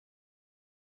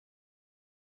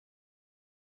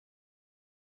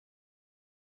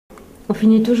On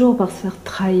finit toujours par se faire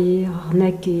trahir,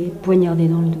 arnaquer, poignarder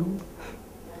dans le dos.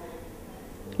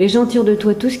 Les gens tirent de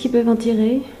toi tout ce qu'ils peuvent en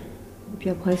tirer, et puis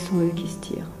après, ce sont eux qui se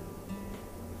tirent.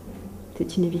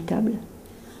 C'est inévitable.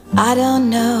 I don't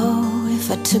know if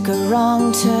I took a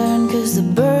wrong turn, 'cause the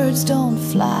birds don't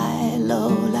fly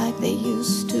low like they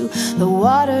used to. The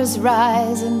water's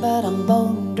rising but I'm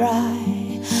bone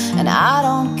dry, and I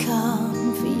don't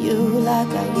come for you like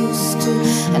I used to.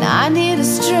 And I need a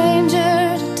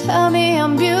stranger to tell me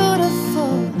I'm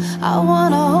beautiful. I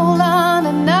wanna hold on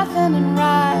to nothing and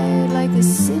ride like the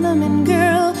cinnamon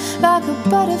girl, like a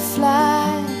butterfly.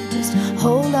 Just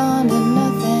hold on to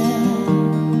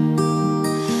nothing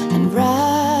and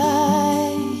ride.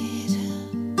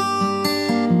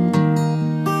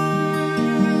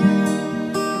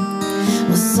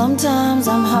 Well, sometimes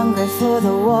I'm hungry for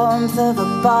the warmth of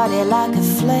a body, like a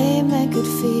flame that could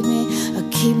feed me or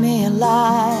keep me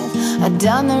alive. I've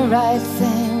done the right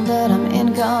thing, but I'm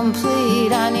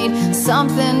incomplete. I need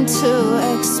something to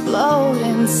explode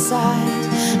inside,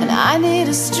 and I need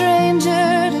a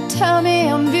stranger to tell me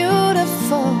I'm beautiful.